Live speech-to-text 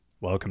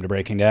Welcome to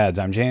Breaking Dads.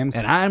 I'm James.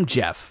 And I'm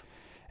Jeff.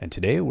 And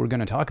today we're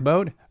going to talk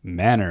about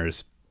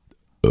manners.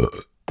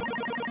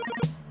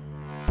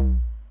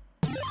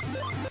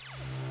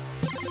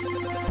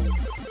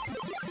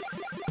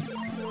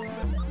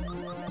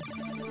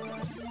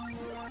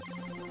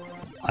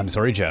 I'm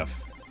sorry,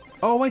 Jeff.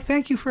 Oh, I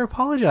thank you for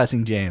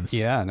apologizing, James.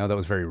 Yeah, no, that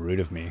was very rude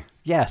of me.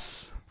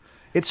 Yes.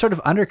 It sort of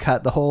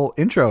undercut the whole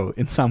intro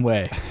in some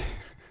way.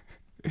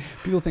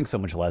 People think so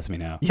much less of me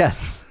now.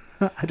 Yes.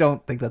 I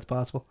don't think that's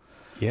possible.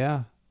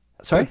 Yeah.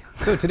 Sorry?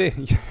 So today...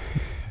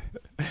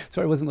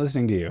 Sorry, I wasn't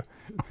listening to you.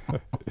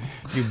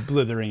 You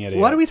blithering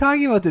idiot. What are we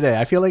talking about today?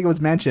 I feel like it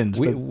was mentioned.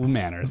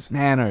 Manners.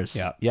 Manners.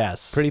 Yeah.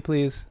 Yes. Pretty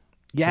please.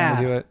 Yeah.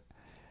 Can we do it?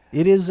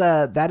 It is,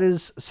 that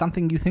is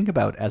something you think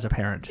about as a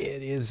parent.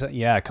 It is,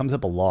 yeah, it comes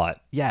up a lot.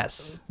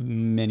 Yes.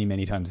 Many,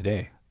 many times a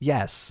day.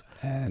 Yes.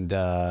 And,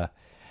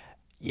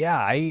 yeah,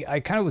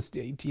 I kind of was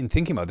in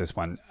thinking about this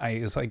one. I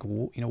was like,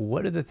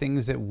 what are the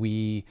things that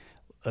we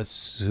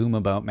assume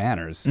about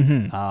manners?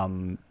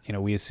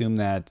 Mm-hmm. We assume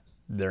that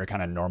they're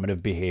kind of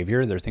normative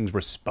behavior. They're things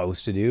we're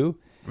supposed to do.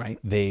 Right.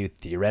 They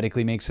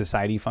theoretically make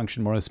society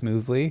function more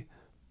smoothly.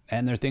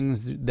 And they're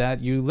things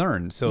that you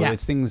learn. So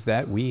It's things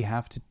that we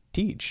have to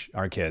teach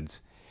our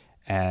kids.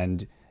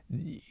 And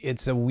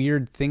it's a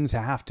weird thing to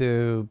have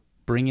to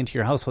bring into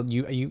your household.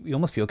 You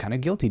almost feel kind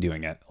of guilty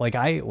doing it. Like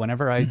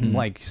whenever I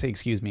like say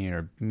excuse me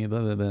or blah,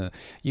 blah, blah,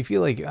 you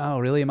feel like, oh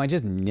really, am I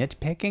just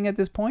nitpicking at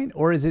this point,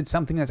 or is it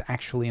something that's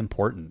actually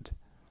important?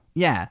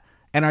 Yeah.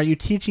 And are you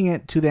teaching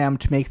it to them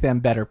to make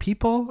them better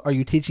people? Or are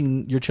you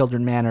teaching your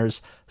children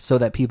manners so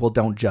that people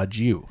don't judge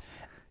you?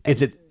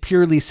 Is it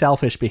purely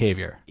selfish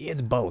behavior?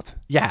 It's both.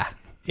 Yeah.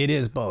 It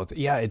is both.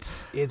 Yeah,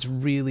 it's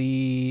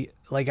really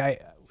like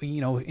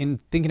in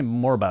thinking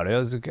more about it, I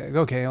was like,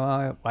 okay,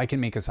 well, I can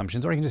make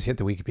assumptions, or I can just hit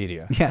the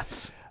Wikipedia.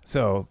 Yes.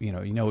 So, you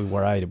know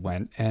where I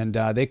went. And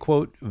they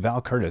quote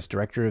Val Curtis,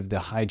 director of the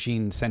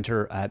Hygiene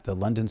Center at the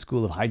London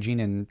School of Hygiene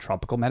and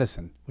Tropical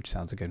Medicine, which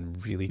sounds like a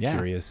really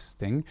curious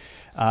thing.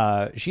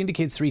 She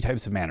indicates 3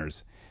 types of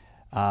manners.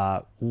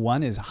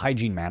 One is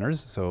hygiene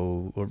manners.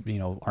 So,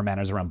 our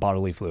manners around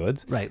bodily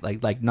fluids. Right.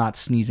 Like not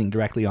sneezing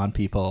directly on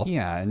people.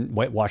 Yeah. And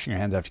washing your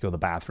hands after you go to the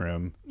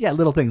bathroom. Yeah.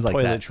 Little things like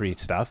that. Toiletry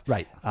stuff.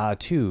 Right.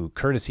 2,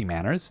 courtesy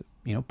manners,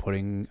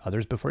 putting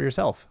others before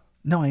yourself.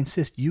 No, I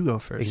insist you go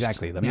first.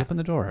 Exactly. Let me open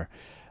the door.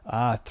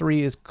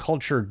 3 is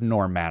cultured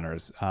norm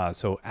manners.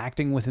 So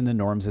acting within the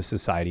norms of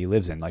society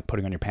lives in, like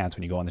putting on your pants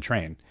when you go on the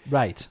train.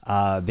 Right.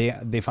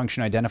 They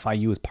function to identify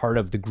you as part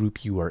of the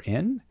group you are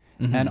in,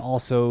 and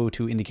also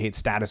to indicate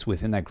status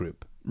within that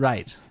group.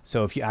 Right.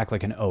 So if you act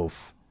like an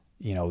oaf,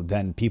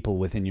 then people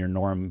within your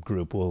norm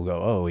group will go,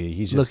 oh,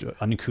 he's just an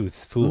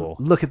uncouth fool.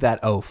 Look at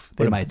that oaf,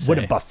 they might say.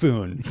 What a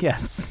buffoon.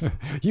 Yes.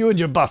 You and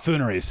your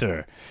buffoonery,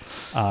 sir.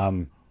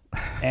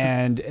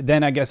 And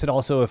then I guess it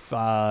also, if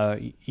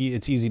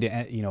it's easy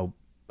to,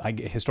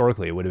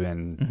 historically it would have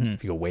been,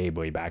 if you go way,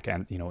 way back,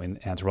 and in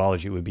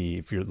anthropology, it would be,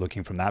 if you're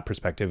looking from that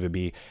perspective, it'd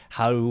be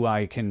how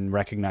I can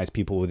recognize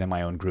people within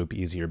my own group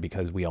easier,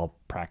 because we all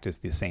practice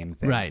the same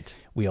thing. Right.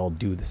 We all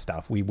do the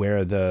stuff. We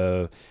wear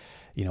the,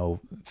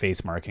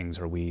 face markings,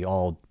 or we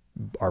all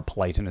are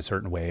polite in a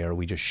certain way, or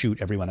we just shoot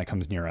everyone that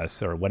comes near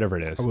us, or whatever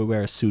it is. Or we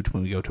wear a suit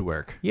when we go to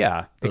work.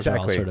 Yeah, Those are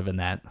all exactly. sort of in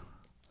that.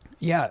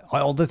 Yeah,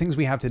 all the things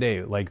we have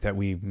today, like that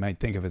we might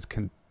think of as,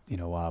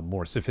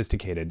 more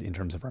sophisticated in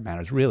terms of our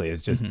manners, really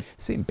is just the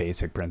same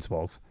basic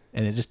principles.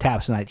 And it just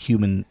taps on that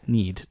human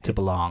need to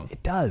belong.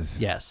 It does.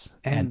 Yes.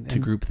 And to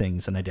group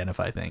things and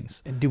identify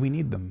things. And do we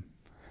need them?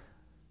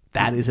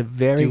 That is a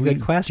very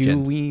good question. Do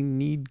we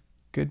need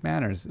good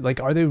manners? Like,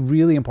 are they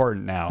really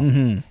important now?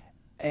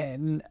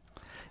 And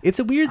it's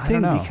a weird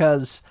thing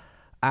because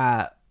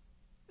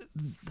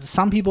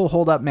some people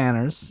hold up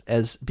manners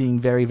as being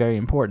very, very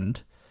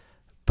important.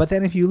 But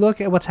then if you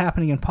look at what's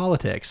happening in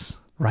politics,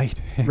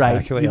 right,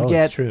 exactly.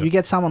 You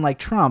get someone like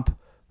Trump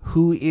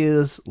who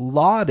is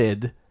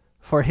lauded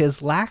for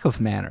his lack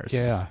of manners.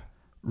 Yeah.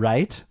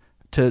 Right?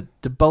 To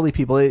bully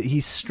people.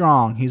 He's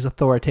strong. He's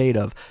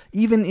authoritative.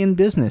 Even in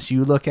business,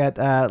 you look at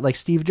like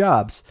Steve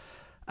Jobs.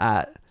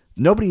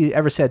 Nobody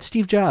ever said,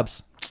 Steve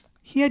Jobs,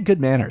 he had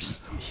good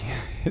manners.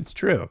 Yeah, it's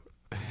true.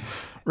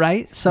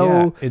 Right?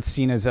 So it's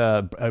seen as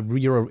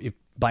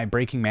by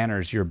breaking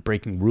manners, you're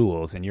breaking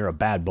rules and you're a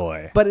bad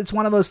boy. But it's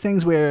one of those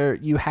things where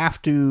you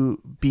have to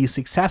be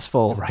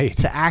successful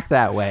to act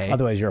that way.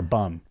 Otherwise, you're a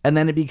bum. And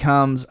then it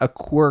becomes a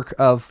quirk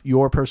of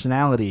your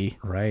personality.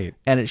 Right.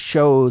 And it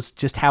shows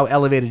just how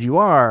elevated you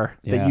are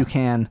that you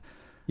can...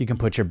 You can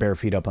put your bare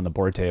feet up on the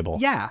board table.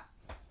 Yeah.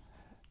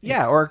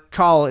 Yeah, or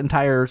call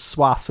entire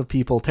swaths of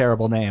people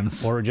terrible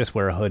names. Or just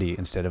wear a hoodie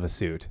instead of a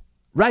suit.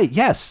 Right,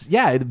 yes.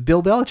 Yeah,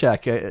 Bill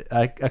Belichick,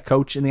 a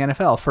coach in the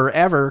NFL.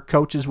 Forever,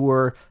 coaches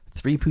wore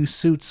 3-piece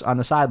suits on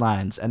the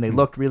sidelines, and they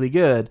looked really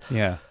good.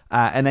 Yeah.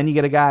 And then you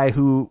get a guy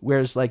who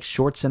wears like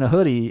shorts and a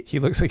hoodie. He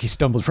looks like he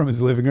stumbled from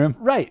his living room.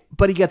 Right.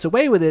 But he gets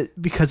away with it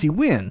because he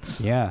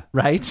wins. Yeah.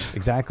 Right?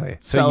 Exactly.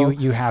 So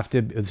you have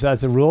to, so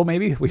that's a rule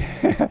maybe?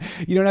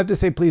 You don't have to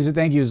say please or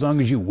thank you as long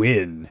as you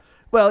win.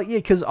 Well, yeah,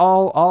 because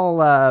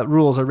all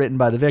rules are written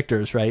by the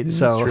victors, right? This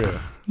so, is true.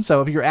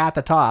 So if you're at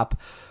the top,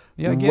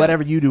 Yeah, again,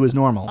 whatever you do is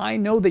normal. I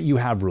know that you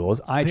have rules.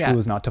 I Yeah.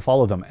 choose not to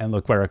follow them. And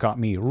look where it got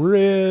me.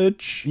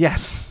 Rich.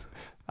 Yes.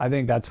 I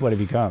think that's what it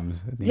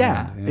becomes. At the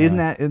Yeah. end.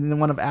 Isn't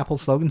one of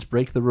Apple's slogans,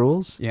 break the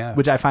rules? Yeah.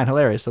 Which I find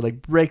hilarious. So,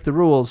 like, break the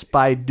rules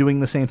by doing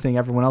the same thing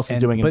everyone else is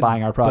doing and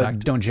buying our product.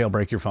 But don't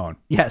jailbreak your phone.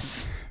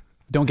 Yes.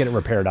 Don't get it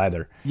repaired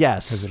either. 'Cause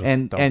Yes. it'll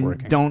And stop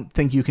working. don't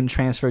think you can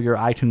transfer your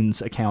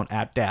iTunes account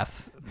at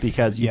death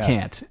because you Yeah.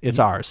 can't. It's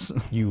ours.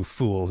 You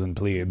fools and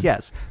plebes.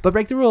 Yes. But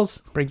break the rules.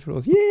 Break the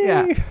rules.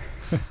 Yay!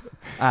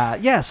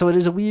 Yeah. So it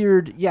is a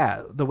weird,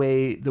 the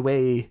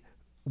way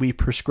we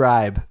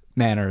prescribe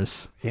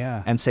manners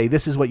Yeah. and say,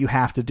 this is what you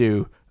have to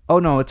do. Oh,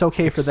 no, it's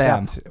okay for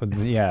them.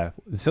 Yeah.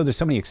 So there's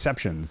so many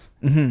exceptions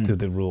Mm-hmm. to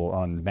the rule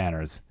on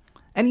manners.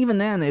 And even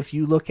then, if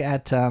you look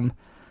at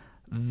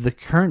the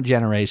current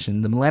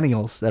generation, the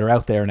millennials that are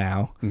out there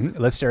now,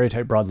 Let's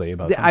stereotype broadly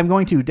about them. I'm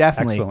going to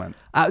definitely. Excellent.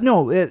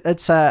 No,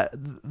 it's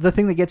the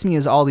thing that gets me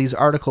is all these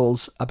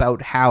articles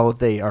about how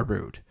they are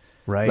rude.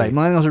 Right.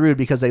 Millennials are rude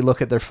because they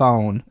look at their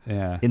phone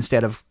Yeah.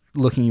 instead of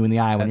looking you in the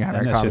eye when you're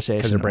having a that's just because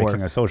conversation. they're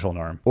breaking a social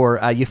norm. Or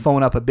you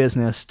phone up a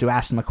business to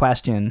ask them a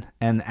question,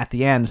 and at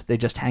the end they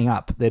just hang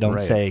up. They don't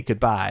Right. say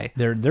goodbye.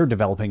 They're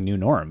developing new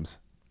norms.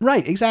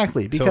 Right,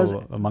 exactly. Because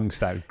So amongst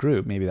that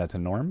group, maybe that's a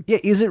norm. yeah,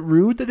 is it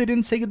rude that they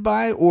didn't say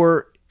goodbye,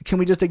 or can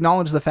we just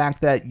acknowledge the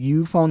fact that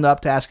you phoned up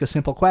to ask a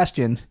simple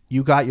question,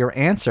 you got your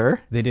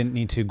answer, They didn't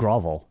need to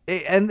grovel.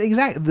 and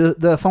exactly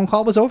the phone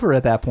call was over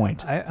at that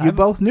point. You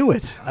both knew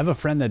it. I have a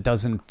friend that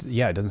doesn't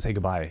say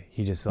goodbye.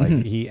 He just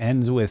he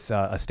ends with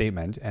a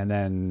statement and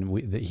then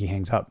he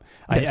hangs up.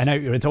 Yes.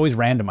 It's always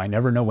random. I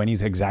never know when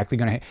he's exactly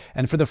going to.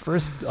 And for the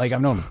first, I've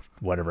known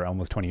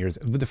almost 20 years.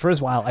 But the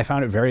first while, I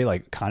found it very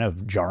kind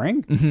of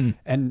jarring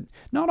and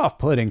not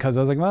off-putting because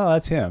I was like, well,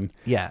 that's him.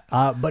 Yeah.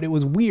 But it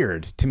was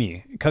weird to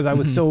me because I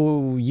was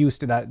so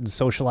used to that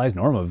socialized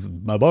norm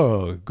of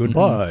bye-bye,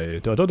 goodbye,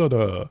 da da da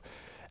da.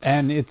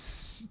 And it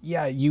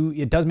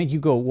does make you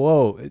go,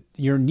 whoa.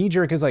 Your knee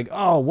jerk is like,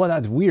 oh, well,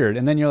 that's weird.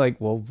 And then you're like,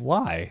 well,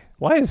 why?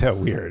 Why is that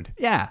weird?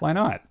 Yeah. Why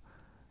not?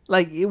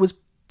 Like, it was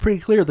pretty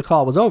clear the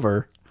call was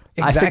over.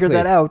 I figured Exactly.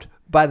 that out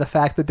by the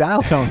fact the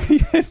dial tone.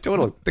 It's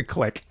total the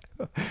click.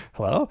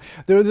 Hello?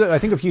 There was, I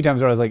think, a few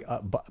times where I was like,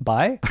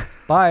 bye?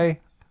 Bye?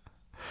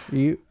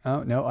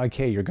 Oh, no,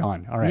 okay, you're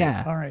gone. All right.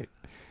 Yeah. All right.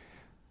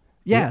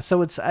 Yeah,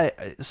 so it's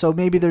so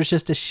maybe there's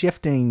just a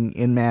shifting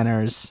in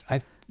manners,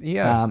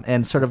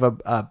 and sort of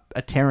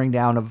a tearing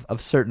down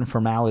of certain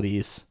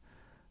formalities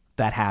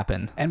that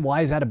happen. And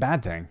why is that a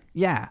bad thing?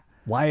 Yeah,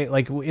 Why,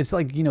 it's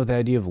like, the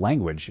idea of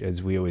language,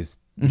 as we always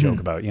joke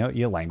about,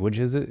 language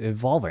is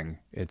evolving.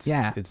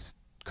 It's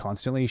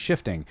constantly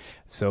shifting.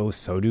 So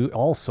do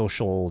all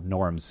social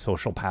norms,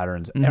 social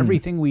patterns.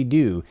 Everything we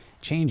do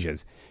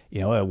changes.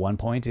 At one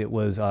point it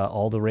was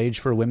all the rage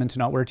for women to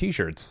not wear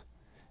t-shirts.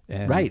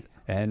 Right.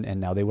 And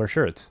now they wear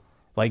shirts.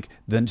 Like,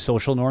 the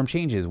social norm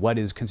changes. What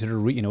is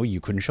considered, you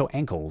couldn't show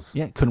ankles.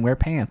 yeah, couldn't wear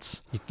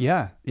pants.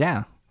 Yeah.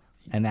 Yeah,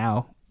 and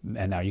now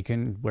You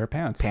can wear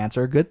pants. pants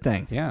are a good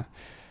thing. Yeah.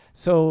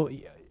 So,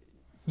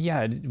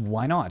 yeah,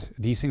 why not?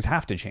 These things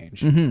have to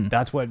change.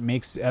 That's what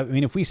makes,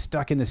 if we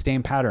stuck in the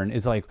same pattern,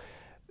 is like,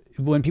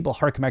 when people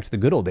harken back to the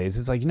good old days,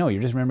 it's like, no,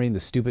 you're just remembering the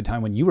stupid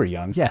time when you were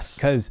young. Yes.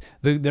 Because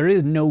there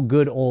is no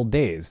good old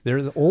days.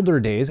 There's older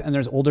days, and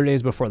there's older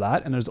days before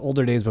that, and there's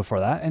older days before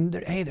that, and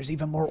there's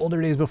even more older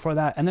days before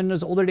that. And then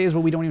there's older days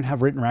where we don't even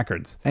have written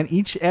records. And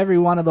every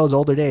one of those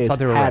older days Thought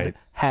they were right.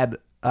 had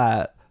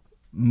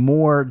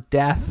more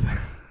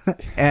death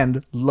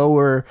and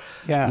lower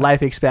Yeah.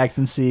 life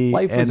expectancy.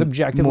 Life was and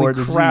objectively more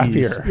disease.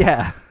 crappier.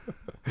 Yeah.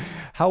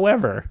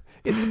 However,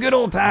 it's the good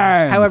old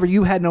times. However,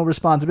 you had no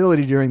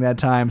responsibility during that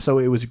time, so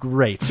it was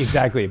great.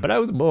 Exactly. But I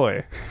was a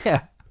boy.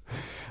 Yeah.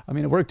 I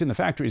mean, I worked in the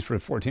factories for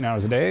 14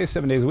 hours a day,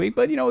 7 days a week,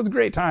 but it was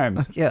great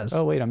times. Yes.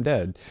 Oh, wait, I'm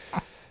dead.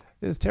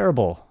 It's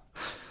terrible.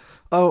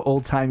 Oh,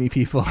 old-timey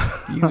people.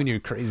 You and your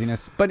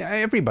craziness. But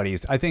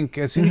everybody's, I think,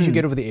 as soon as you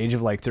get over the age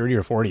of 30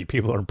 or 40,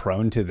 people are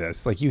prone to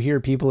this. Like, you hear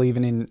people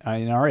even in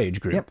our age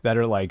group that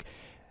are like,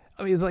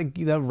 it's like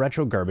the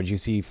retro garbage you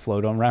see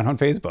float around on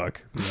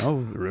Facebook.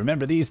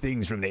 Remember these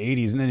things from the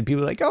 80s. And then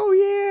people are like, oh,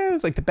 yeah,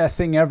 it's like the best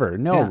thing ever.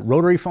 No,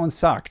 rotary phones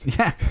sucked.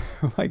 Yeah.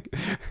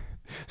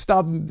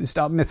 Stop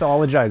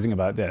mythologizing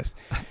about this.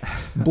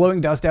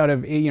 Blowing dust out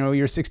of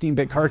your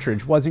 16-bit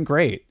cartridge wasn't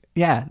great.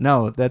 Yeah,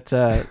 no, that's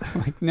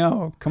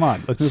No, come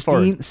on, let's move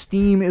forward.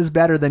 Steam is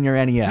better than your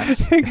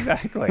NES.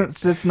 Exactly.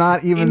 It's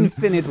not even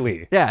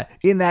infinitely. Yeah,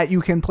 in that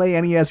you can play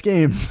NES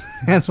games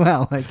as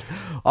well. Like,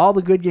 all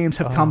the good games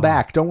have come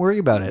back. Don't worry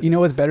about it. You know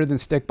what's better than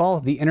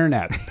stickball? The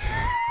internet.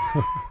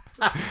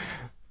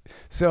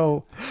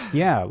 So,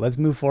 yeah, let's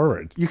move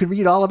forward. You can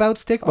read all about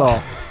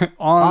stickball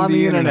on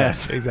the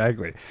internet.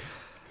 Exactly.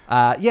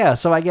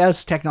 So I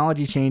guess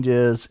technology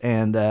changes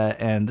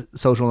and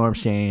social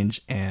norms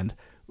change, and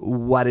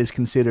what is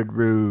considered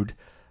rude,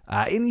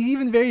 and it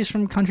even varies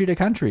from country to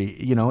country.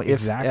 If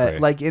Exactly.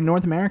 like in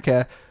North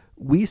America,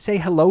 we say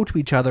hello to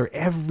each other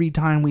every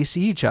time we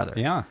see each other.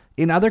 Yeah.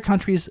 In other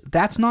countries,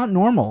 that's not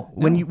normal.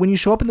 When you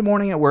show up in the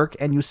morning at work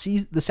and you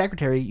see the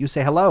secretary, you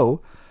say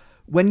hello.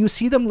 When you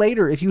see them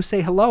later, if you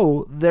say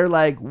hello, they're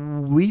like,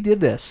 we did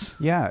this.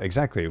 Yeah,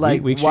 exactly.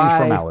 Like, we exchanged why-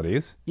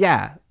 formalities.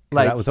 Yeah.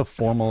 Like, That was a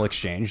formal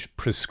exchange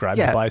prescribed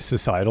Yeah. by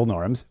societal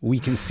norms. We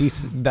can see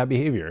that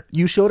behavior.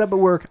 you showed up at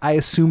work. I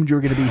assumed you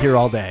were going to be here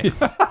all day.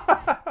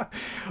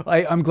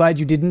 I'm glad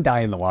you didn't die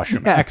in the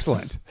washroom. Yes.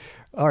 Excellent.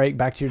 All right,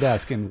 back to your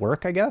desk and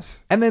work, I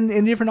guess. And then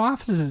in different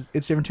offices,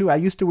 it's different too. I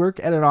used to work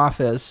at an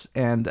office,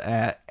 and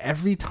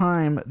every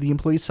time the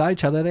employees saw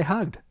each other, they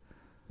hugged.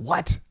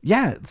 What?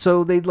 Yeah,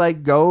 so they'd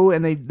like go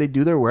and they'd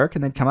do their work,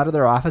 and they'd come out of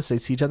their office, they'd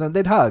see each other, and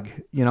they'd hug,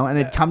 and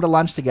they'd come to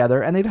lunch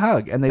together, and they'd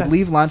hug, and they'd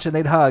leave lunch, and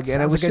they'd hug,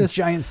 and it Sounds was like just a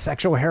giant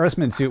sexual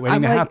harassment suit waiting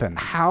I'm to like, happen.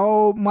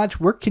 how much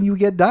work can you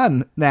get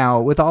done now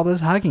with all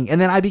this hugging?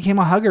 And then I became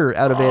a hugger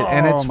out of it,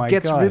 and Oh, my it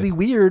gets God. really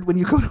weird when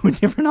you go to a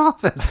different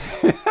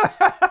office.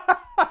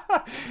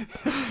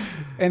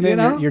 And then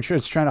know? you're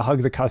just trying to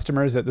hug the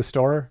customers at the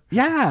store.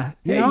 Yeah,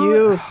 Hey, know?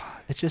 you.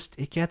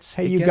 It gets.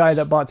 Hey, it you gets, guy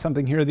that bought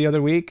something here the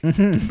other week,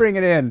 bring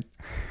it in.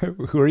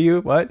 Who are you?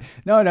 What?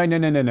 No.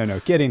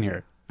 Get in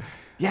here.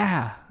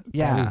 Yeah,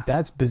 yeah.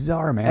 That's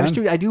bizarre, man. And it's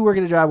true. I do work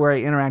at a job where I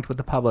interact with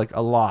the public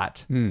a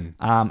lot,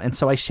 and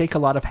so I shake a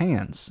lot of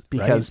hands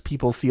because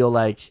people feel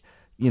like,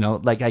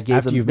 like I gave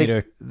After them. you've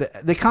made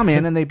they come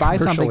in and they buy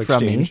commercial something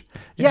from me. exchange.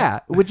 Yeah,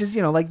 which is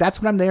like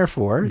that's what I'm there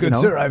for. Good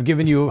sir, I've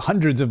given you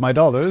hundreds of my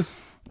dollars.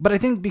 But I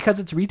think because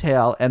it's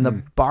retail and the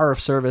bar of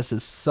service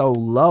is so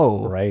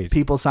low, Right.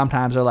 people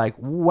sometimes are like,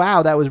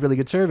 "Wow, that was really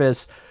good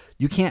service."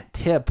 You can't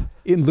tip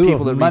In lieu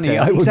people of at money,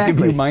 retail. I will Exactly.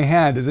 give you my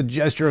hand as a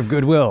gesture of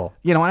goodwill.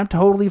 And I'm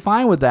totally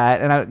fine with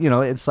that. And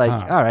it's like,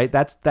 all right,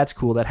 that's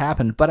cool. That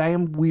happened. But I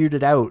am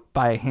weirded out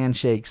by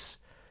handshakes.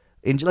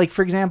 Like,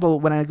 for example,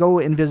 when I go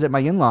and visit my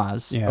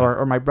in-laws Yeah.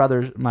 or my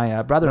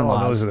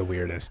brother-in-laws, Oh, those are the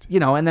weirdest.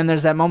 and then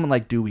there's that moment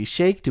like, do we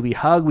shake? Do we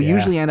hug? We Yeah.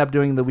 usually end up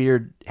doing the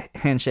weird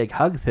handshake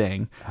hug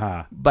thing.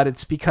 Huh. But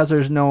it's because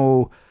there's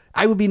no.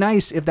 I would be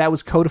nice if that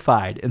was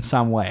codified in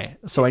some way,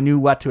 so I knew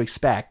what to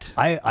expect.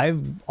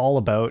 I'm all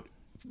about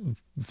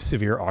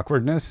severe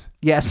awkwardness,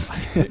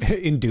 Yes.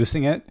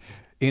 inducing it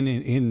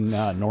in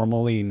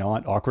normally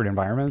not awkward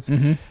environments.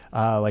 Mm-hmm.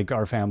 Like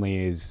our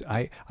family is.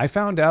 I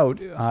found out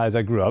as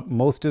I grew up,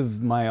 most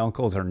of my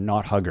uncles are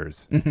not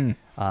huggers,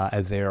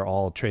 as they are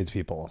all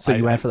tradespeople. So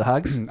you went for the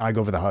hugs I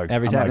go for the hugs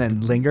every I'm time like,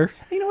 and linger.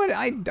 You know what?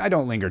 I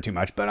don't linger too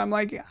much, but I'm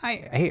like,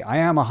 I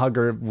am a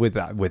hugger with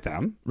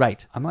them.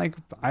 Right. I'm like,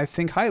 I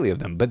think highly of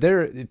them, but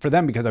for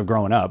them, because I've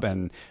grown up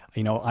and,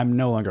 I'm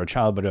no longer a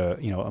child, but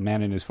a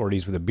man in his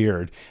 40s with a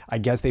beard. I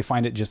guess they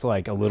find it just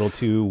like a little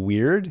too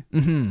weird.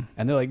 Mm-hmm.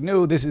 And they're like,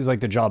 no, this is like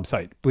the job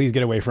site. Please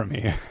get away from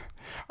me.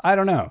 I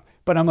don't know.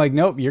 But I'm like,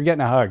 nope, you're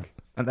getting a hug.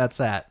 And that's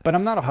that. But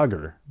I'm not a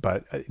hugger,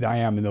 but I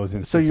am in those So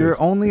instances.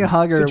 you're only a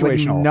hugger when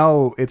you Situational.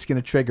 know it's going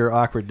to trigger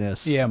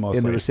awkwardness Yeah, mostly.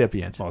 in the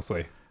recipient.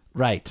 Mostly.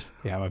 Right.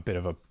 Yeah, I'm a bit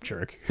of a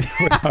jerk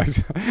with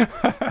hugs.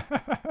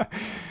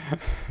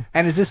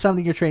 And is this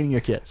something you're training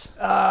your kids?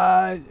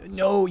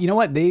 No, you know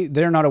what?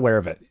 They're not aware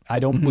of it. I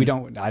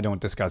Mm-hmm.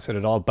 don't discuss it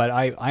at all. But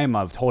I am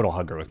a total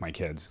hugger with my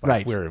kids.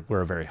 Like, Right.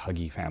 We're a very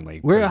huggy family.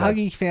 We're a 'cause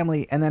huggy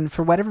family, and then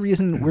for whatever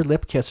reason, we're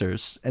lip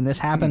kissers. And this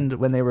happened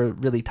when they were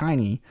really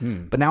tiny.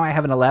 But now I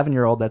have an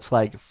 11-year-old that's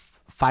like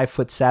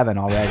 5'7"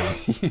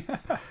 already.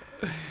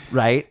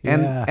 Right?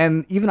 Yeah.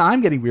 And even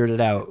I'm getting weirded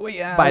out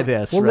by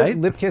this, well, right?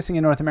 Lip kissing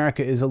in North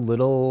America is a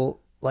little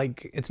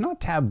like, it's not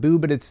taboo,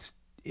 but it's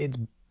It's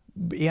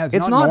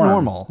not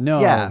normal. No,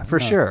 Yeah, for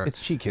sure. It's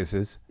cheek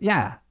kisses,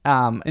 Yeah.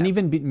 and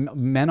even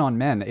men on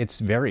men, it's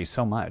varies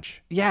so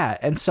much. Yeah,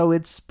 and so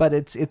it's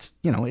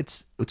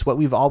what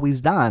we've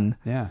always done.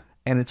 Yeah.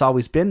 And it's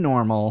always been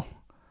normal,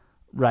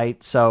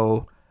 right?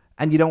 So,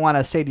 and you don't want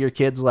to say to your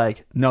kids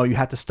like, no, you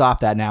have to stop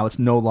that now. It's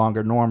no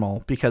longer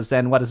normal, because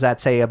then what does that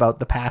say about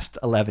the past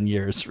 11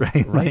 years, right?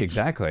 Right. Like,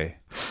 Exactly.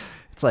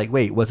 it's like,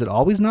 wait, was it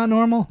always not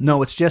normal?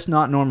 No, it's just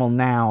not normal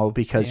now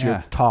because Yeah.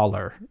 you're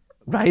taller,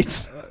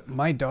 right?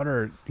 My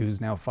daughter,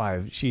 who's now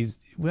 5, she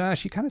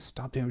kind of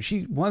stopped doing.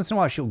 She once in a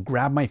while she'll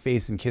grab my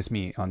face and kiss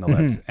me on the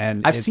lips,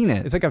 and I've seen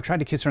it. It's like I've tried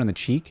to kiss her on the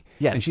cheek,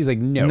 Yes. and she's like,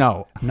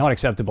 no, not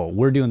acceptable.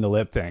 We're doing the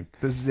lip thing.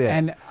 This is it.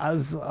 And I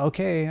was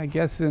okay, I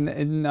guess,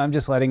 and I'm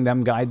just letting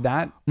them guide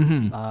that.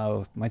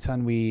 My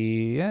son,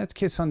 it's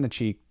kiss on the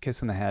cheek,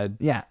 kiss on the head,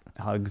 Yeah.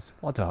 hugs,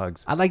 lots of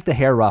hugs. I like the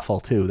hair ruffle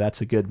too.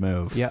 That's a good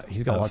move. Yeah,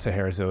 he's got lots of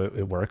hair, so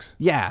it works.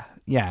 Yeah.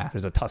 Yeah.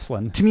 There's a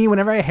tussling. To me,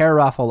 whenever I hair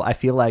ruffle, I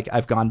feel like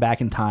I've gone back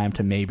in time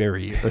to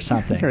Mayberry or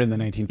something. Or in the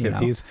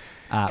 1950s.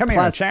 Come here,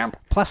 plus, champ.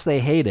 Plus, they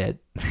hate it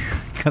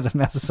because it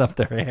messes up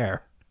their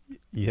hair.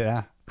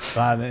 Yeah.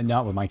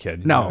 Not with my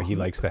kid. No. He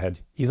likes the head.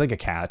 He's like a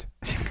cat.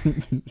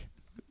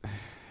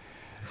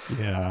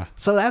 Yeah.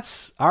 So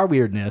that's our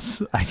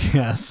weirdness, I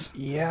guess.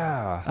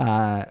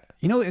 Yeah.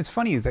 It's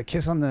funny that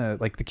kiss on the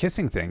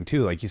kissing thing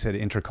too. Like you said,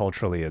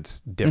 interculturally,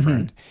 it's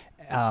different.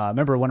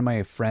 Remember one of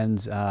my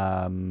friends,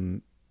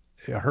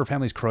 her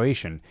family's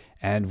Croatian,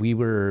 and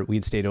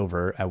we'd stayed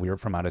over. We were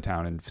from out of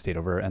town and stayed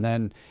over, and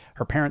then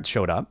her parents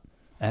showed up,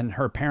 And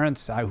her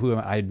parents, who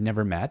I'd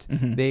never met,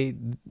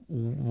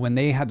 when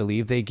they had to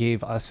leave, they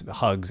gave us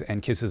hugs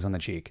and kisses on the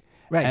cheek.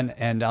 Right.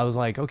 And I was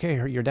like,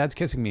 okay, your dad's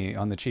kissing me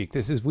on the cheek.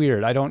 This is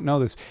weird. I don't know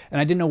this.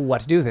 And I didn't know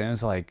what to do with it. And it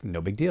was like,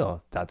 no big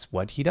deal. That's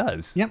what he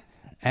does. Yep.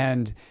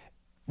 And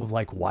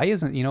like, why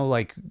isn't,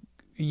 like,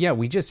 yeah,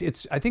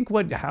 I think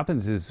what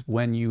happens is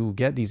when you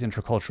get these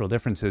intercultural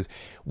differences,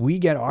 we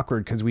get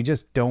awkward because we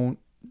just don't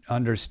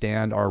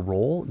understand our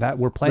role, that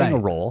we're playing a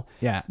role,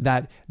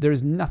 that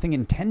there's nothing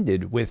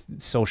intended with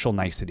social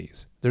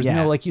niceties. There's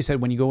no, like you said,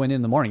 when you go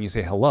in the morning, you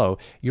say hello,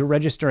 you're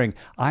registering,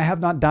 I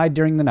have not died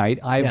during the night,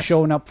 I've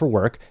shown up for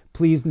work,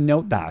 please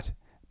note that.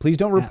 Please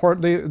don't report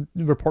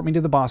me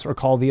to the boss or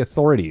call the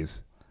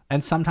authorities.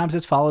 And sometimes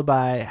it's followed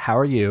by, how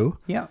are you?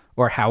 Yeah.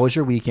 Or how was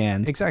your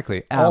weekend?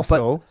 Exactly.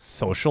 Also,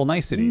 social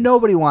niceties.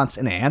 Nobody wants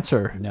an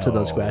answer to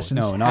those questions.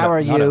 No, how are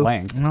you? Not at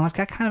length. Well, I've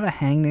got kind of a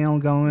hangnail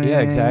going.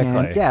 Yeah,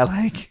 exactly. Yeah,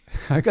 like.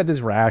 I've got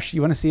this rash.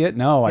 You want to see it?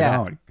 No, I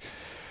don't.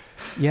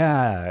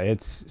 Yeah,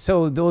 it's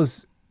so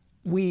those.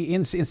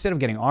 Instead of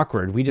getting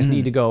awkward, we just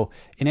need to go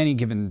in any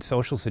given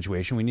social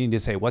situation. We need to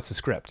say, what's the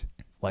script?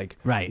 Like,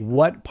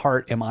 what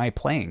part am I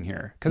playing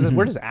here? Because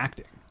we're just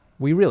acting.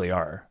 We really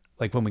are.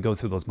 Like when we go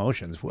through those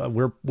motions,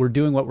 we're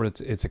doing what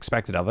it's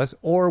expected of us,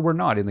 or we're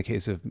not. In the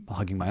case of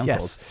hugging my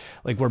uncles,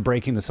 like we're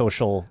breaking the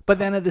social. But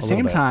then at the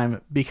same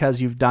time, because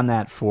you've done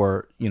that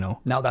for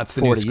now that's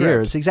the 40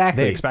 years,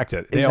 exactly. They expect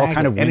it. They all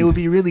kind of and it would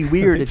be really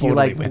weird if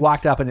totally you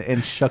walked up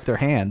and shook their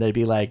hand. They'd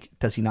be like,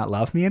 "Does he not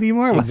love me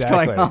anymore? What's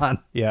going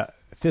on?" Yeah,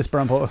 fist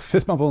bump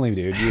only,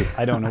 dude.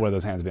 I don't know where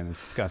those hands have been. It's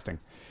disgusting.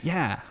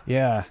 Yeah.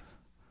 Yeah.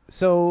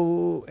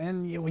 So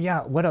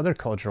what other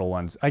cultural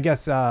ones? I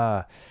guess.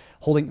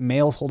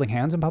 Males holding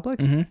hands in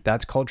public,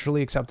 that's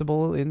culturally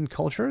acceptable in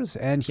cultures.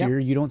 And here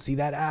you don't see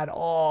that at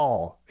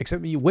all.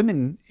 Except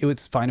women,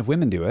 it's fine if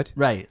women do it.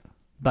 Right.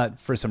 But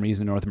for some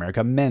reason in North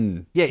America,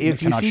 men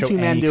if you cannot see show two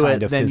men any do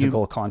kind it, of then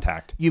physical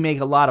contact. You make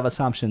a lot of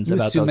assumptions You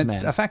about assume those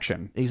it's men.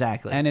 affection.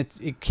 Exactly. And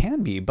it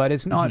can be, but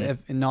it's not, it's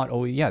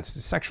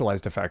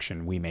sexualized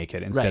affection we make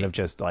it instead of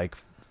just like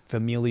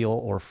familial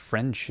or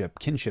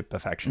kinship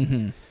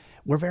affection.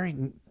 We're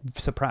very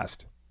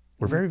suppressed.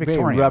 We're very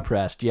Victorian. Very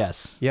repressed,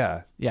 yes.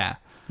 Yeah. Yeah.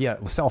 Yeah.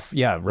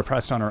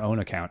 Repressed on our own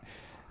account.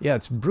 Yeah.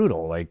 It's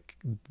brutal, like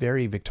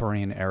very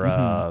Victorian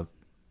era.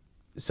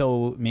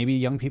 So maybe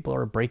young people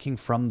are breaking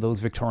from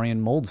those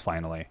Victorian molds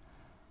finally.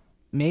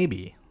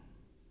 Maybe.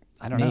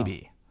 I don't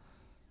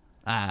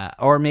know.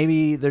 Or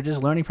maybe they're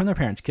just learning from their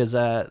parents because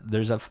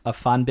there's a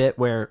fun bit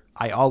where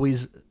I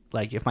always,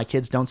 like, if my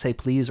kids don't say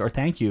please or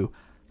thank you,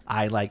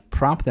 I like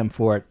prompt them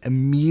for it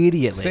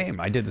immediately. Same.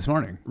 I did this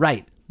morning.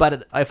 Right.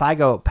 But if I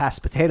go pass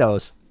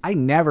potatoes, I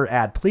never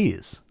add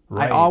please.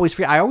 Right.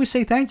 I always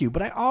say thank you,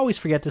 but I always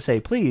forget to say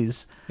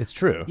please. It's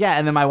true. Yeah,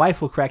 and then my wife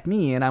will correct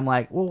me, and I'm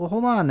like, well,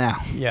 hold on now.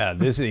 Yeah,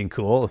 this ain't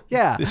cool.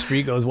 Yeah. The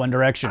street goes one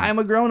direction. I'm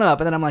a grown-up,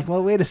 and then I'm like,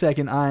 well, wait a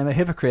second, I'm a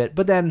hypocrite.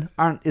 But then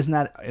isn't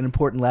that an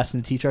important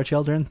lesson to teach our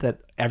children,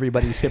 that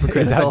everybody's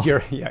hypocritical?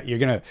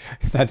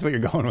 That's what you're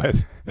going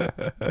with.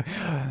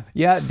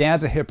 Yeah,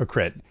 Dad's a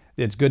hypocrite.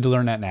 It's good to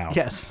learn that now.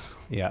 Yes.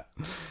 Yeah.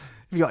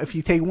 If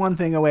you take one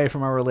thing away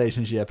from our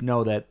relationship,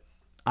 know that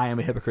I am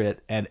a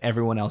hypocrite and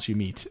everyone else you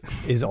meet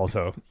is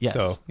also. Yes.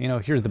 So,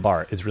 here's the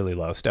bar. It's really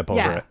low. Step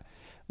over it.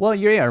 Well,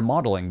 you're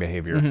modeling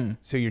behavior.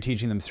 So you're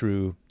teaching them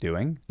through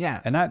doing. Yeah.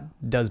 And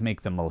that does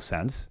make the most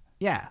sense.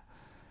 Yeah.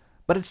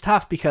 But it's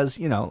tough because,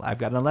 I've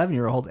got an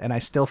 11-year-old and I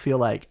still feel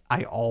like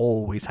I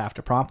always have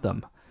to prompt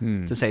them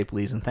to say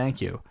please and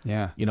thank you.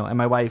 Yeah. And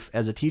my wife,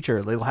 as a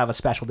teacher, they'll have a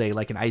special day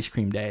like an ice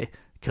cream day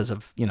because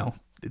of,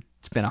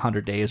 it's been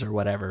 100 days or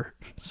whatever,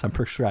 some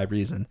prescribed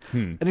reason,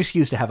 an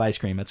excuse to have ice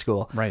cream at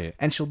school. Right.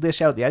 And she'll dish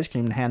out the ice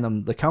cream and hand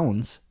them the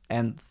cones,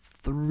 and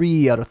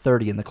 3 out of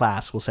 30 in the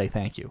class will say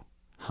thank you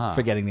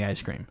for getting the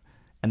ice cream.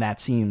 And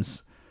that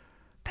seems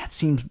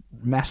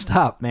messed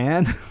up,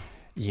 man.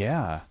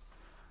 Yeah.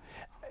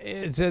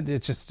 It's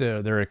just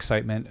their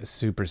excitement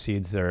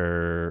supersedes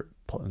their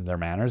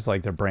manners.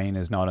 Like their brain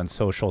is not on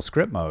social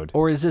script mode.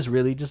 Or is this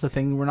really just a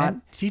thing we're not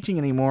teaching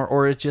anymore,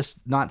 or it's just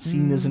not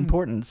seen as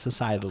important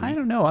societally? I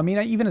don't know. I mean,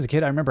 even as a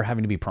kid, I remember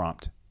having to be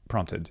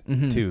prompted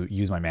to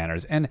use my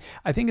manners. And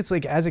I think it's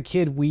like, as a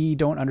kid, we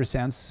don't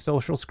understand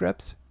social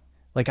scripts.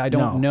 Like, I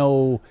don't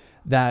know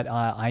that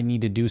I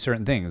need to do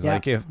certain things. Yeah.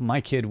 Like if my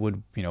kid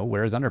would,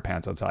 wear his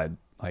underpants outside,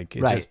 like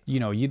it just,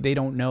 they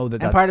don't know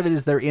that. And part of it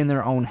is they're in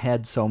their own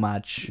head so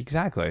much.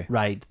 Exactly.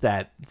 Right.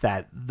 That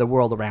the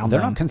world around they're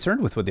them. not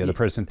concerned with what the other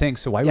person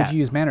thinks. So why would you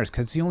use manners?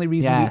 Because the only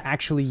reason we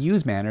actually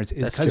use manners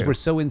is because we're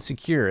so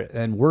insecure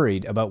and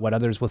worried about what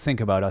others will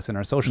think about us and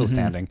our social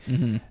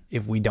standing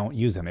if we don't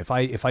use them. If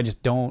I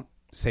just don't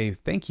say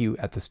thank you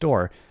at the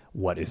store,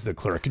 what is the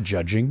clerk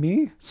judging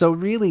me? So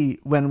really,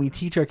 when we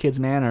teach our kids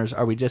manners,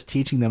 are we just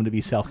teaching them to be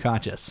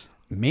self-conscious?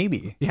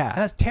 Maybe. Yeah.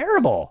 That's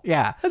terrible.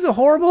 Yeah. That's a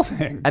horrible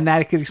thing. And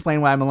that could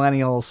explain why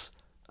millennials,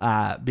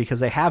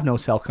 because they have no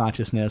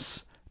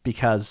self-consciousness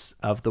because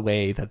of the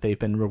way that they've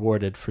been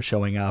rewarded for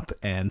showing up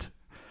and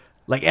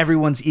Like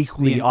everyone's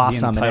equally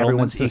awesome and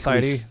everyone's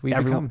society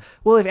equally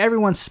well, if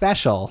everyone's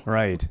special,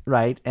 right,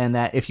 and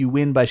that if you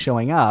win by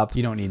showing up,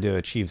 you don't need to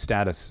achieve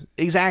status.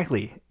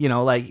 Exactly.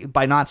 Like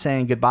by not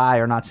saying goodbye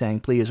or not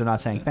saying please or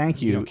not saying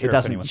thank you, it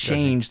doesn't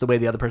change the way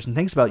the other person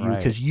thinks about you,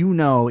 because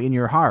in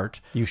your heart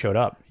you showed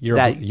up. You're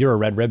a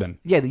red ribbon.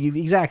 Yeah,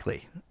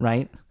 exactly,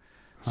 right?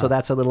 So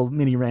that's a little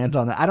mini rant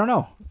on that. I don't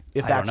know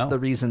if that's the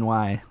reason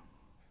why.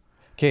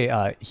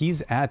 Okay,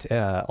 he's at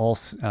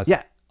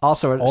Still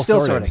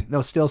sorting.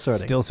 No, still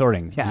sorting. Still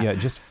sorting. Yeah,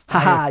 just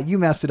haha, you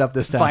messed it up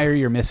this time. Fire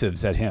your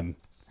missives at him.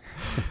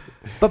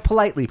 But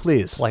politely,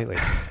 please. Politely.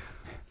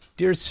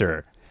 Dear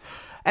sir.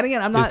 And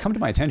again, it's come to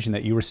my attention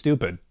that you were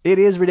stupid. It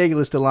is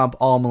ridiculous to lump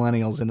all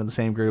millennials into the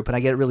same group, and I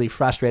get really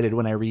frustrated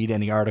when I read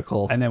any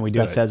article and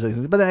then says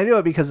it. But then I do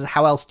it because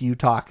how else do you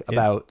talk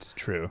about it's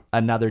true.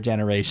 Another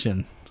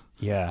generation?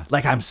 Yeah.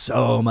 Like I'm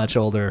so much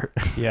older.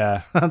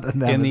 Yeah.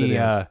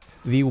 In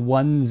the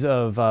ones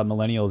of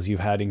millennials you've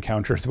had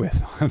encounters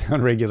with on a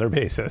regular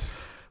basis.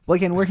 Well,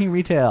 again, working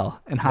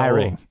retail and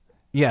hiring.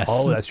 Yes.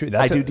 Oh, that's true.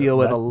 I do deal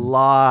with a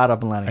lot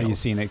of millennials. Are you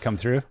seeing it come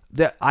through?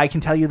 I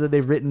can tell you that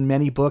they've written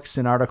many books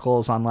and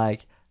articles on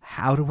like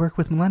how to work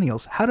with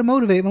millennials, how to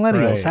motivate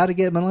millennials, how to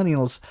get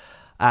millennials.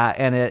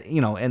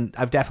 And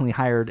I've definitely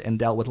hired and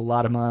dealt with a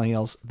lot of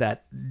millennials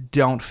that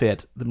don't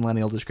fit the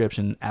millennial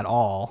description at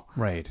all.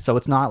 Right. So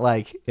it's not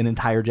like an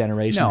entire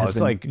generation. No, it's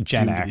like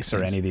Gen X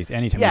or any of these.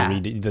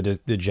 Anytime you read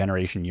the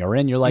generation you're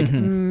in, you're like,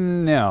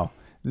 no,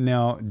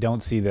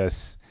 don't see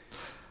this.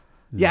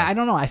 Yeah, I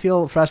don't know. I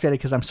feel frustrated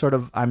because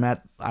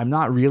I'm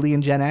not really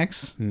in Gen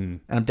X, and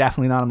I'm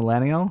definitely not a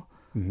millennial.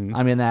 Mm-hmm.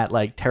 I'm in that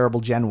like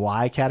terrible Gen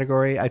Y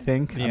category, I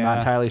think. I'm not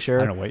entirely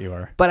sure. I don't know what you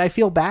are. But I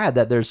feel bad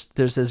that there's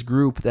this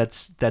group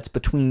that's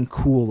between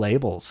cool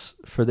labels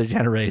for the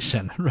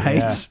generation,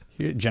 right?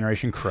 Yeah.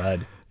 Generation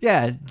crud.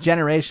 Yeah,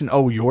 generation,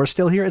 oh, you're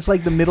still here? It's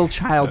like the middle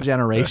child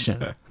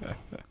generation.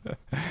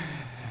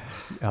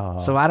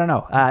 So I don't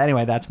know.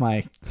 Anyway, that's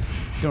my...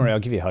 Don't worry, I'll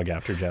give you a hug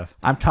after, Jeff.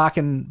 I'm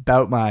talking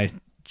about my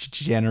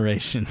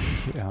generation.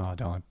 Oh,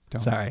 don't.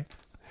 Sorry.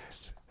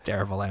 It's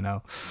terrible, I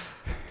know.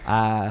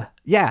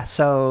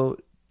 So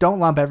don't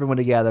lump everyone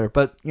together,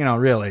 but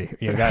really,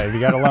 you got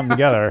to lump them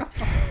together.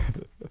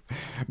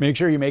 Make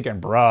sure you're making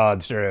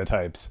broad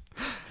stereotypes.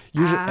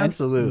 Usually,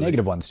 absolutely, and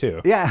negative ones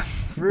too. Yeah,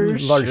 for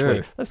largely.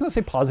 Sure. Let's not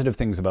say positive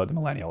things about the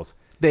millennials.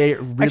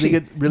 They're really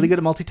good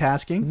at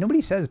multitasking.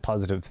 Nobody says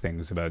positive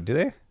things about, do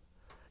they?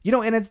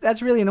 And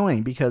that's really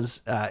annoying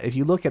because if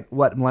you look at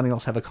what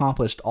millennials have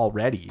accomplished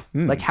already,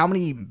 like how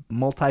many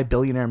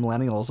multi-billionaire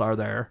millennials are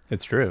there?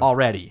 It's true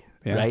already,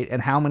 right?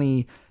 And how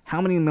many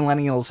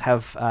millennials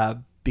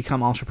have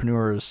become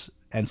entrepreneurs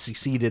and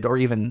succeeded or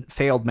even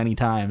failed many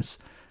times,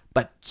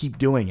 but keep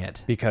doing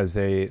it because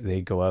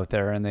they go out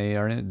there and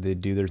they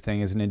do their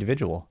thing as an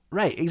individual.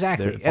 Right,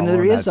 exactly. And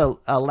there is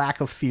a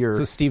lack of fear.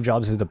 So Steve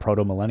Jobs is the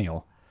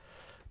proto-millennial.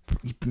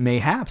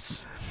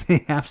 Mayhaps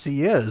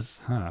he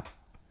is. Huh.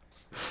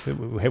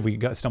 Have we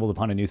stumbled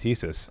upon a new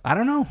thesis? I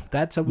don't know.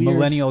 That's a weird...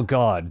 Millennial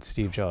God,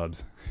 Steve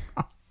Jobs.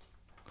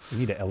 We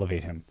need to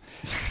elevate him.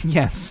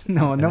 Yes.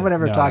 No one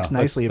ever talks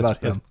nicely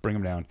about him. Let's bring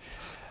him down.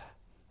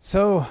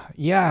 So,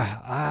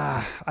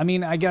 I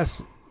mean, I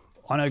guess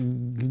on a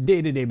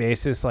day-to-day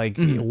basis, like,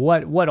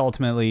 what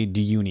ultimately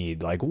do you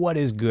need? Like, what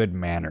is good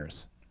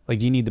manners? Like,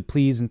 do you need the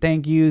please and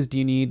thank yous? Do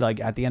you need, like,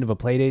 at the end of a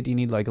play date, do you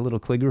need, like, a little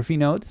calligraphy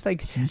note? It's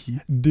like,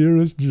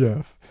 dearest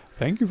Jeff,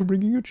 thank you for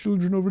bringing your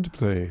children over to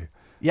play.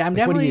 Yeah,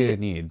 what do you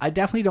need? I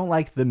definitely don't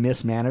like the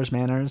Miss Manners.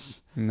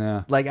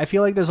 No. Like, I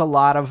feel like there's a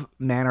lot of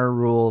manner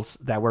rules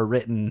that were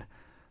written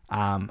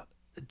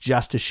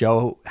just to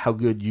show how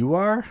good you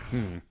are.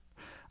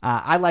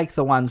 I like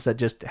the ones that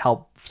just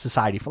help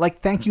society.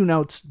 Like, thank you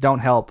notes don't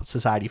help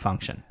society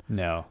function.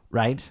 No.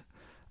 Right?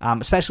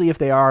 Especially if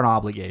they are an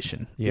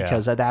obligation. Yeah.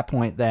 Because at that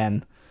point,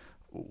 then,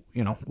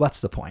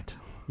 what's the point?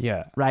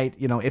 Yeah. Right?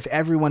 If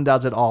everyone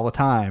does it all the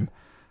time,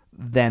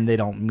 then they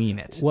don't mean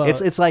it. Well,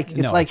 it's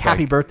like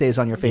happy birthdays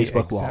on your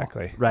Facebook wall,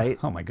 right?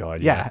 Oh my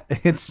God. Yeah.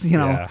 It's,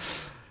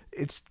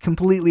 it's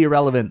completely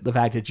irrelevant, the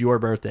fact it's your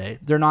birthday.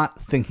 They're not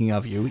thinking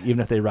of you,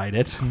 even if they write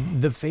it.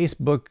 The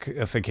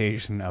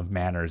Facebookification of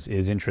manners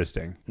is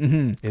interesting.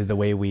 Mm-hmm. Is the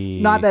way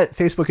we... Not that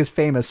Facebook is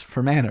famous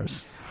for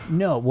manners.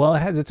 No. Well,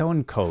 it has its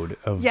own code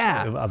of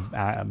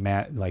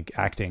like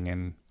acting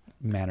and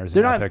manners.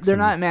 They're and not. They're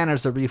not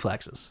manners. They're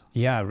reflexes.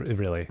 Yeah,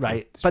 really.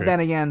 Right. But then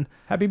again,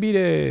 happy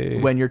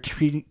B-Day. When you're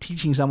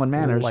teaching someone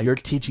manners, you're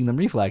teaching them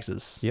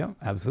reflexes. Yeah,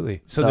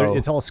 absolutely. So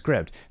it's all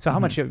script. So how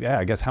much of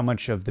how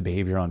much of the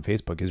behavior on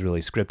Facebook is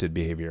really scripted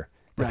behavior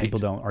that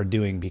people are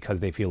doing because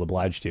they feel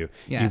obliged to?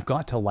 Yeah. You've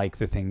got to like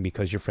the thing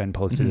because your friend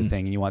posted the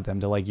thing, and you want them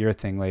to like your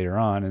thing later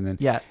on, and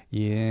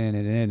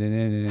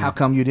then how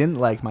come you didn't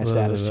like my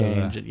status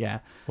change? Yeah.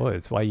 Well,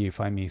 it's why you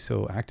find me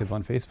so active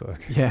on Facebook.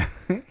 Yeah.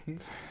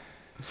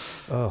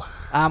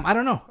 I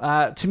don't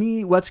know. To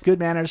me, what's good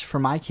manners for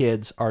my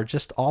kids are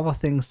just all the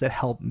things that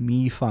help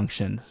me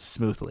function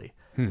smoothly.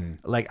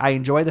 Like, I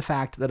enjoy the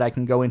fact that I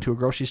can go into a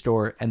grocery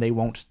store and they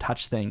won't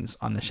touch things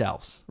on the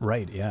shelves.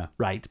 Right. Yeah.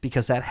 Right.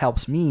 Because that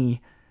helps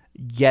me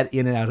get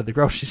in and out of the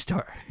grocery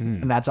store.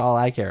 And that's all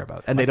I care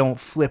about. And they don't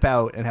flip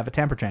out and have a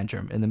temper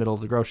tantrum in the middle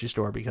of the grocery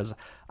store because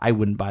I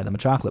wouldn't buy them a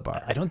chocolate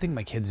bar. I don't think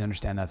my kids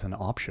understand that's an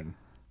option.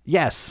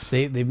 Yes.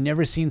 They've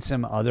never seen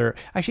some other.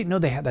 Actually, no,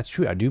 they have. That's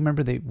true. I do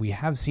remember we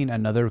have seen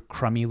another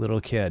crummy little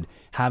kid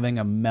having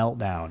a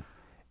meltdown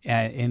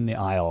in the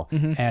aisle,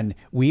 and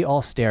we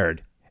all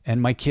stared. And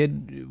my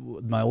kid,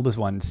 my oldest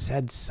one,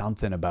 said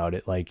something about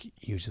it. Like,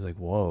 he was just like,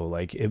 whoa,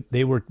 like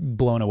they were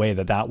blown away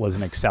that was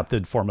an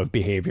accepted form of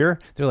behavior.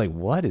 They're like,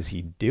 what is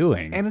he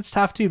doing? And it's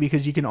tough too,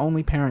 because you can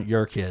only parent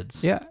your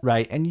kids. Yeah.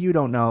 Right. And you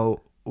don't know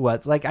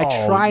what, like, I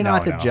try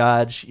not to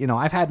judge. You know,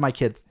 I've had my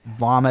kid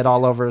vomit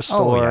all over a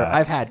store. yeah.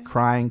 I've had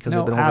crying because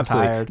I've been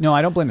overtired. No,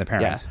 I don't blame the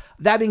parents. Yeah.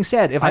 That being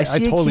said, if I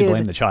see totally a kid,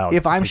 blame the child.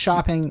 If I'm like,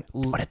 shopping,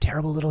 what a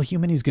terrible little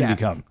human he's going to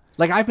become.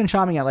 Like, I've been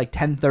shopping at like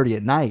 10:30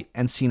 at night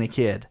and seen a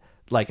kid,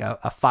 like a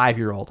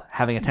 5-year-old,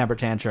 having a temper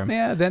tantrum.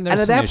 Yeah, then there's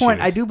and at some that point,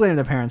 issues. I do blame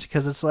the parents,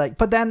 because it's like,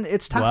 but then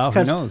it's tough Well, who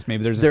because knows?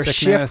 Maybe there's a they're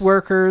sickness. shift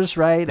workers,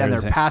 right? And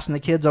they're passing the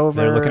kids over.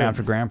 They're looking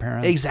after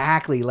grandparents.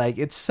 Exactly. Like,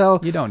 it's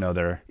so You don't know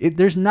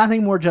there's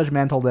nothing more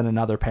judgmental than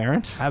another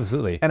parent.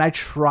 Absolutely. And I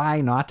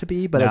try not to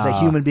be, but as a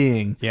human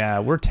being, yeah,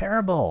 we're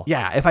terrible.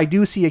 yeah, if I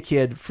do see a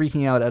kid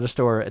freaking out at a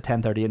store at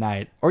 10:30 at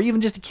night, or even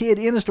just a kid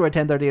in a store at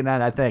 10:30 at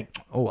night, I think,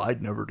 oh,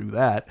 I'd never do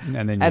that.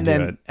 And then you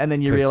do it. And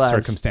then you 'cause realize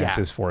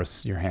circumstances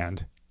force your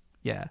hand.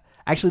 Yeah.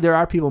 Actually, there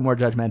are people more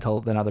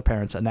judgmental than other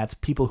parents, and that's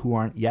people who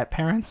aren't yet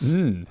parents.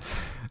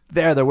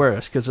 They're the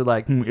worst, because they're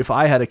like, if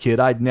I had a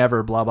kid, I'd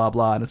never blah, blah,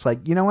 blah. And it's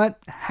like, you know what?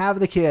 Have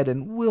the kid,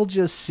 and we'll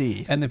just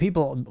see. And the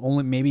people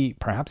only maybe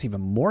perhaps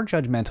even more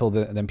judgmental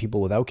than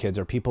people without kids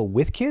are people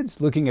with kids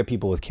looking at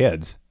people with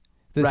kids.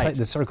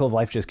 The circle of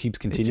life just keeps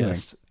continuing.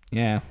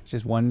 Yeah. It's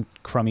just one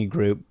crummy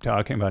group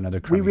talking about another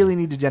crummy. We really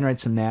need to generate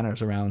some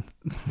manners around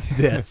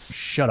this.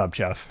 Shut up,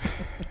 Jeff.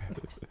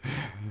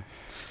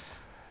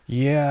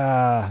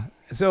 Yeah.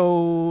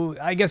 So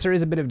I guess there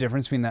is a bit of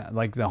difference between that,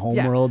 like the home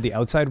world, the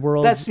outside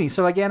world. That's me.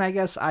 So again, I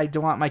guess I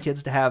don't want my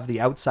kids to have the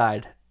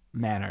outside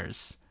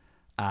manners.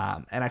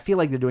 And I feel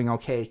like they're doing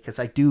okay, because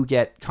I do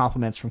get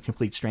compliments from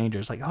complete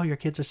strangers like, oh, your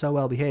kids are so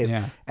well behaved.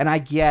 Yeah. And I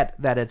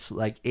get that it's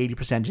like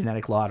 80%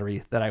 genetic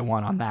lottery that I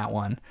won on that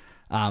one.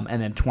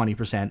 And then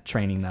 20%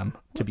 training them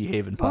to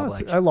behave in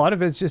public. A lot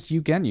of it's just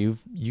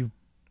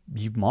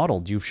you've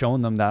modeled, you've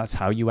shown them that's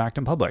how you act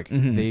in public.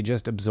 They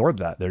just absorb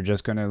that. They're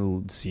just going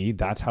to see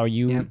that's how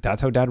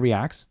that's how dad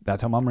reacts.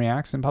 That's how mom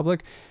reacts in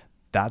public.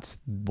 That's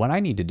what I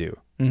need to do.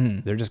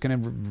 They're just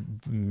going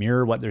to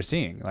mirror what they're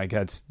seeing. Like,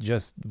 that's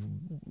just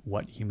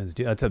what humans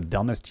do. That's the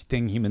dumbest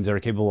thing humans are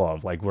capable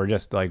of. Like, we're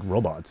just like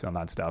robots on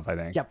that stuff, I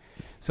think. Yep.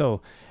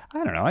 So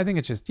I don't know. I think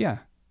it's just,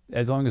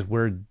 as long as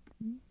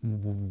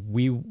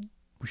we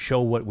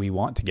show what we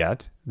want to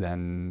get,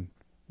 then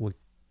we'll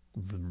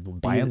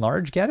by and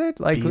large get it.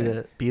 Like,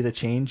 be the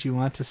change you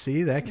want to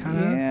see, that kind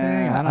of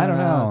thing. I don't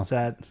know. It's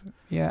that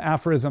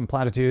aphorism,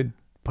 platitude,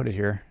 put it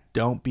here.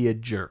 Don't be a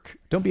jerk.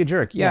 Don't be a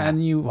jerk. Yeah.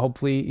 And you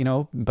hopefully,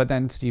 but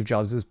then Steve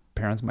Jobs'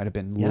 parents might have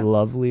been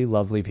lovely,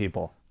 lovely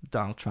people.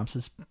 Donald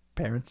Trump's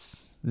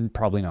parents?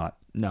 Probably not.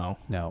 No.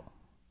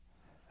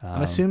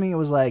 I'm assuming it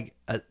was like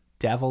a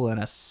devil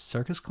and a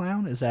circus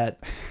clown. Is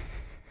that...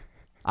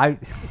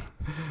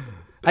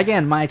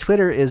 Again, my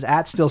Twitter is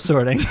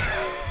 @stillsorting.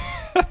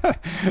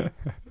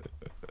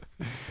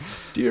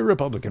 Dear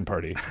Republican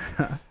Party.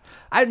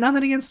 I have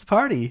nothing against the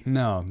party.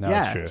 No,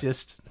 it's true.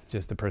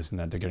 Just the person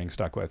that they're getting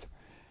stuck with.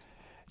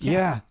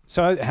 Yeah.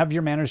 So have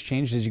your manners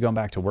changed as you go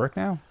back to work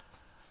now?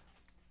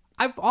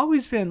 I've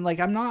always been like,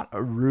 I'm not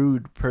a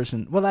rude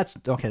person. Well, that's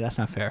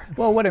not fair.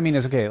 Well, what I mean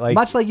is, okay, like,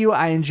 much like you,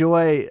 I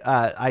enjoy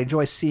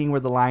seeing where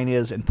the line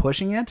is and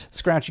pushing it.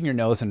 Scratching your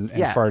nose and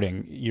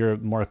farting. You're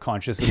more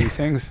conscious of these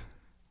things.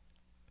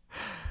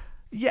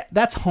 Yeah,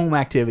 that's home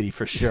activity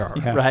for sure,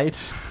 right?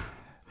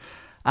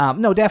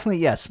 No, definitely,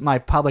 yes. My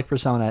public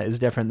persona is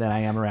different than I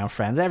am around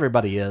friends.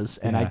 Everybody is,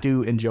 and I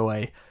do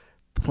enjoy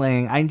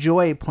playing. I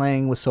enjoy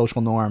playing with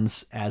social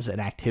norms as an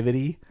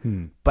activity,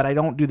 but I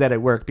don't do that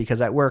at work,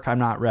 because at work I'm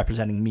not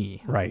representing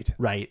me. Right.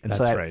 And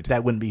so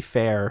that wouldn't be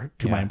fair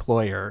to my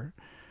employer.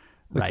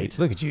 Look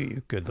at you,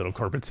 you good little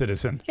corporate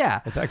citizen. Yeah.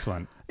 That's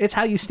excellent. It's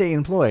how you stay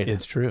employed.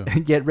 It's true.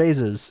 And get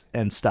raises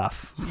and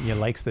stuff. He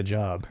likes the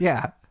job.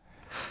 Yeah.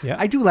 Yeah.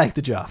 I do like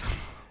the job.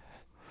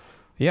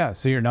 Yeah,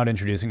 so you're not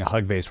introducing a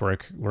hug-based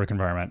work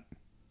environment.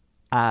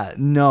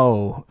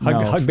 No.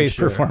 Hug-based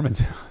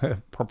performance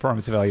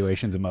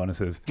evaluations and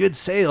bonuses. Good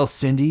sales,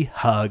 Cindy.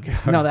 Hug.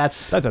 No,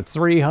 that's a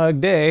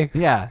 3-hug day.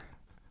 Yeah.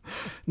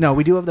 No,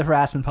 we do have the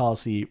harassment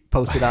policy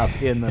posted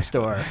up in the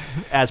store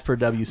as per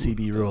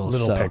WCB rules.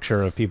 Little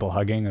picture of people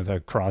hugging with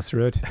a cross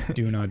through it.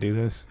 Do not do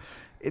this.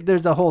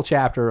 There's a whole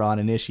chapter on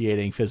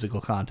initiating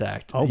physical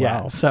contact. Oh,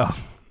 wow. So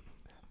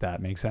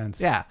that makes sense.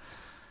 Yeah.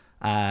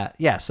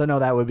 So no,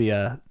 that would be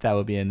a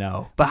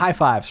no. But high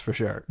fives for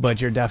sure.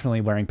 But you're definitely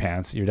wearing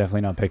pants. You're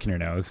definitely not picking your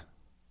nose.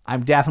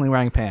 I'm definitely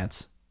wearing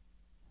pants.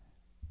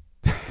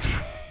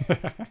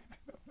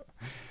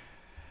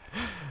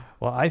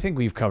 Well, I think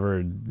we've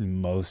covered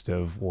most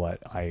of what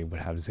I would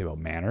have to say about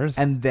manners.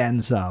 And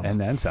then some. And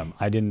then some.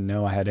 I didn't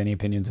know I had any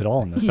opinions at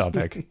all on this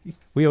topic.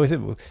 We always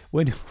have,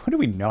 what do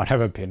we not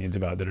have opinions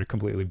about that are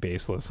completely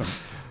baseless? And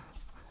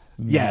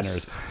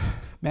Yes.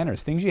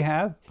 Manners. Things you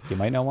have, you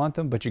might not want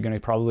them, but you're going to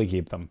probably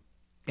keep them.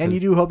 And you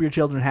do hope your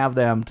children have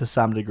them to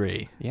some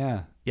degree.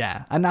 Yeah.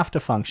 Yeah. Enough to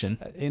function.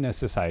 In a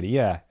society.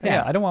 Yeah.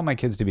 I don't want my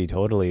kids to be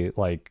totally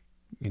like,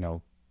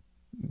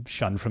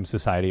 shunned from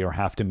society or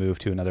have to move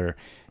to another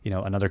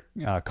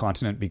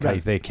continent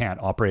because they can't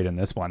operate in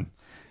this one.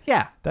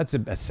 Yeah. That's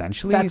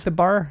essentially the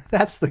bar.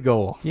 That's the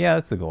goal. Yeah,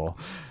 that's the goal.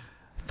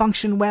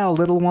 Function well,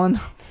 little one.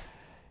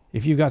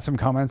 If you've got some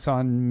comments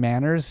on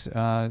manners,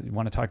 you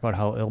want to talk about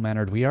how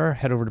ill-mannered we are,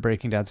 head over to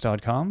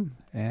breakingdads.com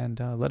and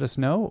let us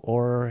know,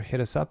 or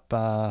hit us up.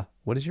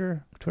 What is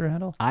your Twitter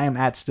handle? I am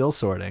at Still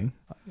Sorting.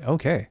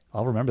 Okay,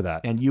 I'll remember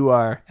that. And you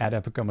are? At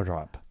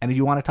EpicGummaDrop. And if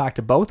you want to talk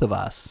to both of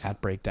us?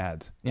 At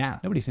BreakDads. Yeah.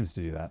 Nobody seems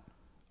to do that.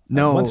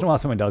 No. Once in a while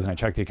someone does, and I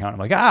check the account,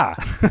 and I'm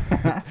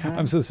like,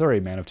 I'm so sorry,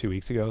 man of 2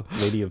 weeks ago,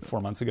 lady of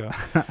 4 months ago.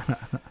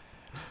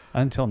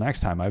 Until next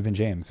time, I've been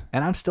James.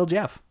 And I'm still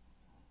Jeff.